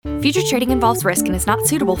Future trading involves risk and is not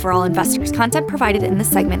suitable for all investors. Content provided in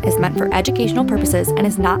this segment is meant for educational purposes and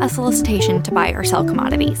is not a solicitation to buy or sell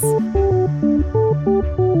commodities. All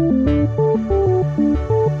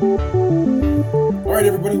right,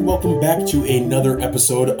 everybody, welcome back to another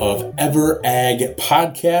episode of Ever Ag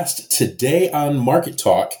Podcast. Today on Market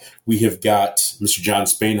Talk, we have got Mr. John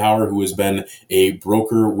Spainhour, who has been a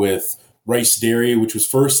broker with Rice Dairy, which was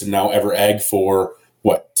first, and now Ever Ag for,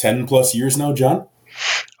 10 plus years now, John?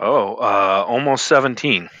 Almost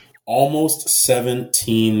 17. Almost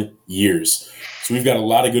 17 years. So we've got a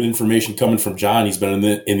lot of good information coming from John. He's been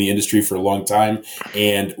in the industry for a long time.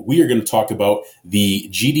 And we are going to talk about the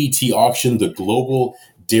GDT auction, the Global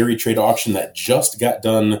Dairy Trade Auction that just got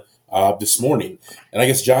done this morning. And I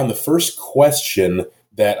guess, John, the first question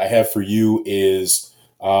that I have for you is,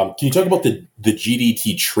 can you talk about the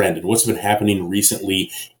GDT trend and what's been happening recently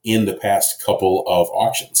in the past couple of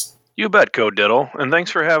auctions? You bet, Code Diddle, and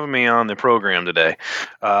thanks for having me on the program today.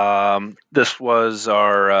 This was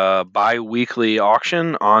our bi-weekly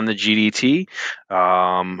auction on the GDT,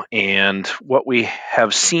 and what we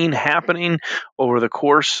have seen happening over the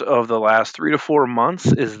course of the last 3 to 4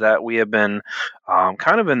 months is that we have been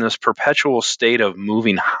kind of in this perpetual state of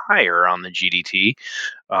moving higher on the GDT.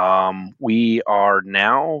 We are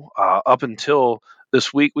now, up until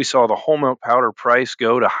this week, we saw the whole milk powder price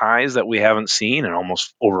go to highs that we haven't seen in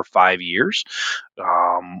almost over 5 years.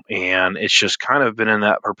 And it's just kind of been in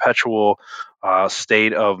that perpetual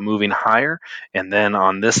state of moving higher. And then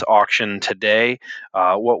on this auction today,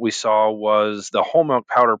 what we saw was the whole milk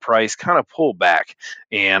powder price kind of pull back.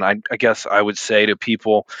 And I guess I would say to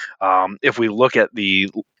people, if we look at the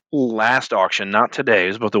last auction, not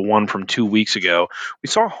today's, but the one from 2 weeks ago, we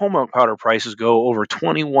saw whole milk powder prices go over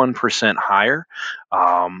 21% higher.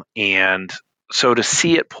 And so to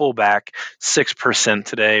see it pull back 6%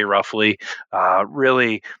 today, roughly,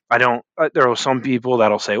 really, there are some people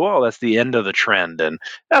that'll say, well, that's the end of the trend, and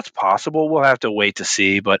that's possible. We'll have to wait to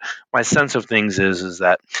see. But my sense of things is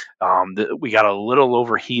that we got a little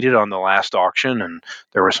overheated on the last auction, and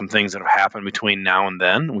there were some things that have happened between now and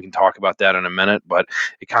then. We can talk about that in a minute, but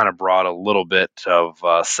it kind of brought a little bit of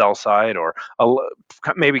sell side, or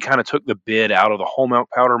maybe kind of took the bid out of the whole milk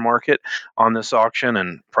powder market on this auction,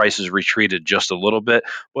 and prices retreated just a little bit.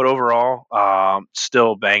 But overall,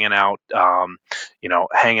 still banging out,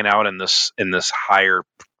 hanging out in this higher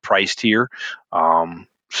price tier.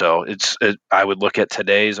 So I would look at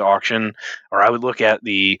today's auction, or I would look at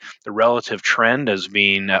the relative trend as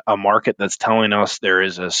being a market that's telling us there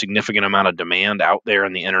is a significant amount of demand out there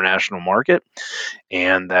in the international market,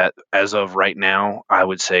 and that as of right now, I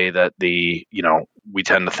would say that we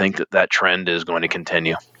tend to think that trend is going to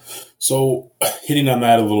continue. So hitting on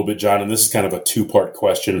that a little bit, John, and this is kind of a two-part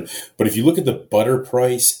question, but if you look at the butter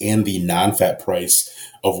price and the non-fat price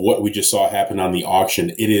of what we just saw happen on the auction,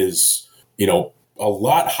 it is, a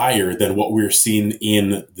lot higher than what we're seeing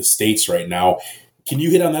in the States right now. Can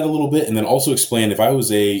you hit on that a little bit? And then also explain, if I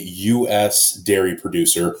was a U.S. dairy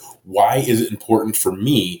producer, why is it important for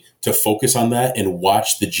me to focus on that and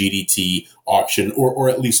watch the GDT auction, or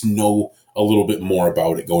at least know a little bit more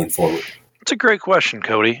about it going forward? It's a great question,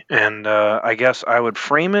 Cody. And I guess I would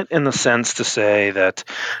frame it in the sense to say that,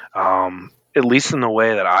 at least in the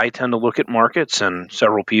way that I tend to look at markets, and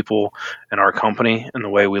several people in our company, and the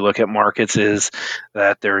way we look at markets, is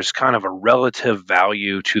that there's kind of a relative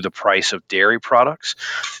value to the price of dairy products.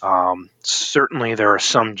 Certainly, there are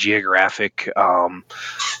some geographic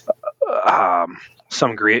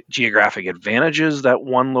advantages that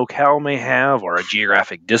one locale may have, or a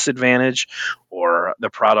geographic disadvantage, or the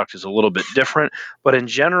product is a little bit different. But in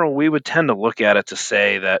general, we would tend to look at it to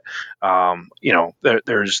say that,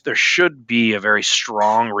 there should be a very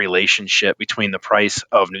strong relationship between the price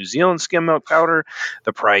of New Zealand skim milk powder,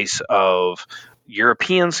 the price of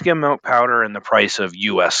European skim milk powder, and the price of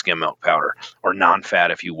U.S. skim milk powder, or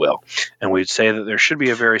non-fat, if you will. And we'd say that there should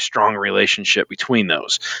be a very strong relationship between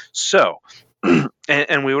those. So,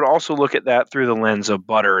 and we would also look at that through the lens of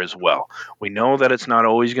butter as well. We know that it's not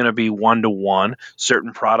always going to be 1-to-1.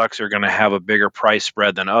 Certain products are going to have a bigger price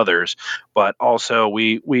spread than others, but also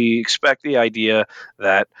we expect the idea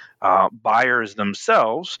that buyers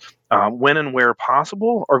themselves, when and where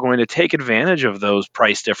possible, are going to take advantage of those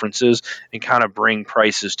price differences and kind of bring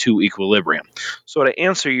prices to equilibrium. So to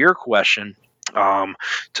answer your question,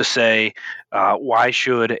 to say, why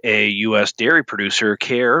should a U.S. dairy producer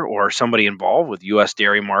care, or somebody involved with U.S.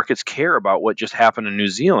 dairy markets care about what just happened in New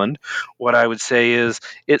Zealand? What I would say is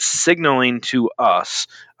it's signaling to us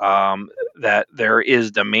that there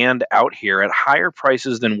is demand out here at higher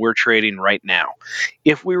prices than we're trading right now.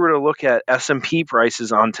 If we were to look at S&P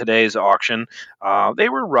prices on today's auction, they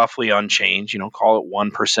were roughly unchanged, call it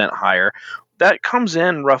 1% higher. That comes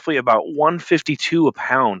in roughly about $1.52 a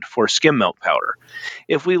pound for skim milk powder.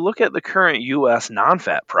 If we look at the current U.S.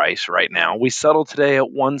 non-fat price right now, we settle today at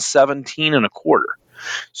 $1.17 and a quarter.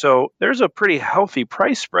 So there's a pretty healthy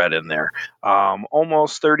price spread in there,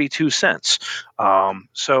 almost 32 cents.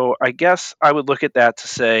 So I guess I would look at that to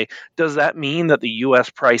say, does that mean that the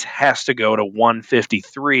U.S. price has to go to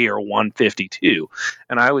 153 or 152?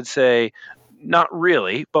 And I would say, not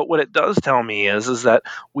really, but what it does tell me is that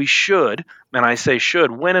we should, and I say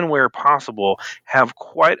should, when and where possible, have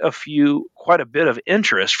quite a bit of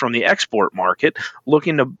interest from the export market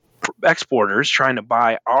looking to exporters trying to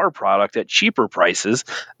buy our product at cheaper prices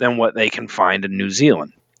than what they can find in New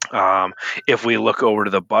Zealand. If we look over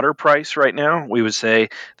to the butter price right now, we would say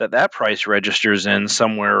that price registers in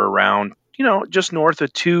somewhere around just north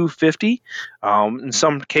of 250, in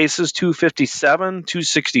some cases 257,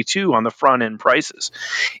 262 on the front end prices.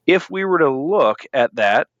 If we were to look at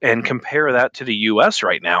that and compare that to the U.S.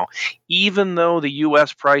 right now, even though the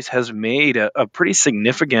U.S. price has made a pretty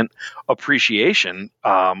significant appreciation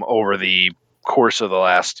over the course of the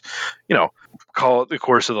last, call it the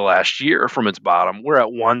course of the last year from its bottom, we're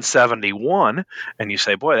at 171, and you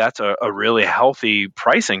say, boy, that's a really healthy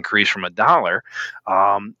price increase from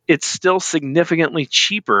 $1. It's still significantly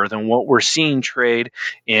cheaper than what we're seeing trade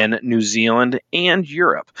in New Zealand and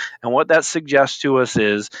Europe. And what that suggests to us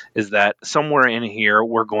is that somewhere in here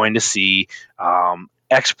we're going to see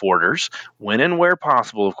exporters, when and where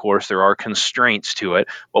possible, of course, there are constraints to it,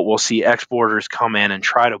 but we'll see exporters come in and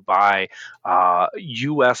try to buy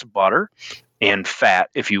U.S. butter and fat,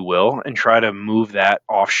 if you will, and try to move that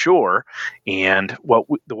offshore. And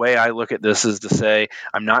the way I look at this is to say,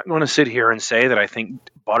 I'm not going to sit here and say that I think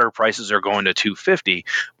butter prices are going to 250,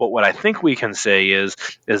 but what I think we can say is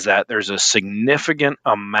that there's a significant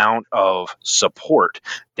amount of support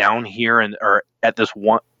down here or at this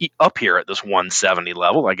up here at this 170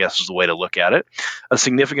 level, I guess is the way to look at it. A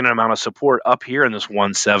significant amount of support up here in this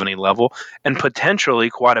 170 level, and potentially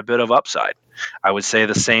quite a bit of upside. I would say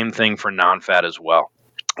the same thing for non-fat as well.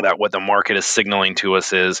 That what the market is signaling to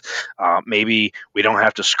us is maybe we don't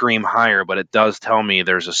have to scream higher, but it does tell me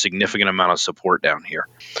there's a significant amount of support down here.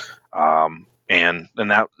 And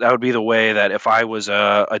that would be the way that if I was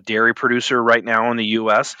a dairy producer right now in the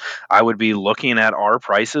U.S., I would be looking at our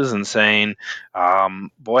prices and saying,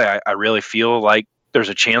 boy, I really feel like there's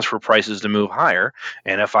a chance for prices to move higher.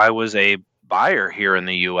 And if I was a buyer here in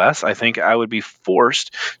the U.S., I think I would be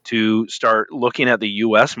forced to start looking at the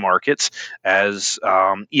U.S. markets as,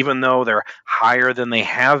 even though they're higher than they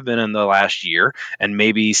have been in the last year, and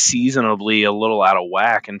maybe seasonably a little out of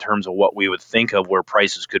whack in terms of what we would think of where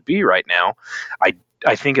prices could be right now,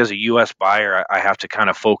 I think as a U.S. buyer, I have to kind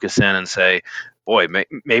of focus in and say, boy,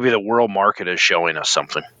 maybe the world market is showing us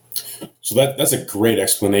something. So that's a great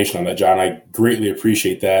explanation on that, John. I greatly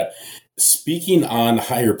appreciate that. Speaking on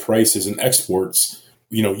higher prices and exports,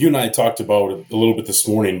 you and I talked about it a little bit this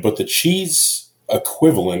morning, but the cheese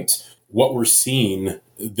equivalent, what we're seeing,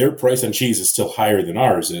 their price on cheese is still higher than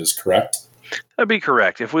ours is, correct? That'd be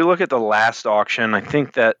correct. If we look at the last auction, I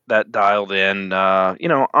think that dialed in,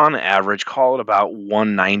 on average, call it about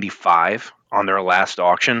 195 on their last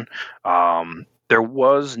auction. There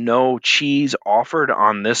was no cheese offered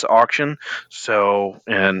on this auction,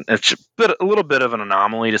 and it's a little bit of an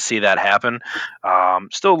anomaly to see that happen.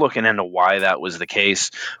 Still looking into why that was the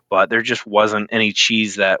case, but there just wasn't any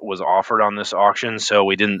cheese that was offered on this auction, so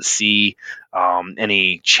we didn't see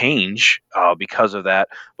any change because of that.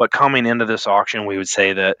 But coming into this auction, we would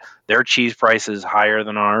say that their cheese price is higher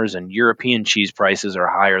than ours, and European cheese prices are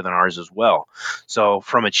higher than ours as well. So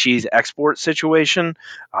from a cheese export situation,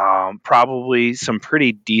 probably some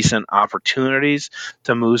pretty decent opportunities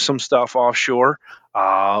to move some stuff offshore.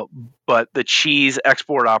 But the cheese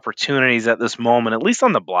export opportunities at this moment, at least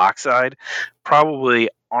on the block side, probably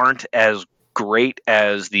aren't as great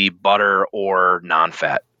as the butter or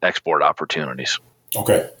non-fat export opportunities.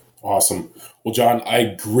 Okay, awesome. Well, John,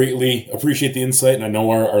 I greatly appreciate the insight, and I know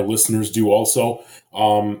our listeners do also.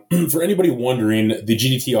 For anybody wondering, the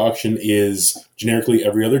GDT auction is generically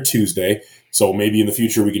every other Tuesday, so maybe in the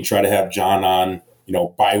future we can try to have John on,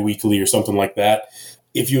 bi-weekly or something like that.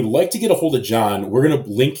 If you'd like to get a hold of John, we're going to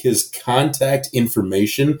link his contact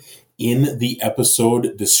information in the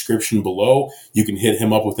episode description below. You can hit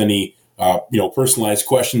him up with any personalized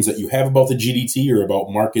questions that you have about the GDT or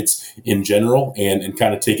about markets in general, and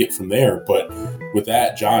kind of take it from there. But with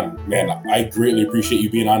that, John, man, I greatly appreciate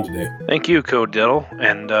you being on today. Thank you, Code Diddle,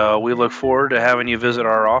 and we look forward to having you visit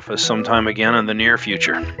our office sometime again in the near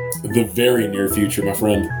future. The very near future, my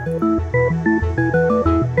friend.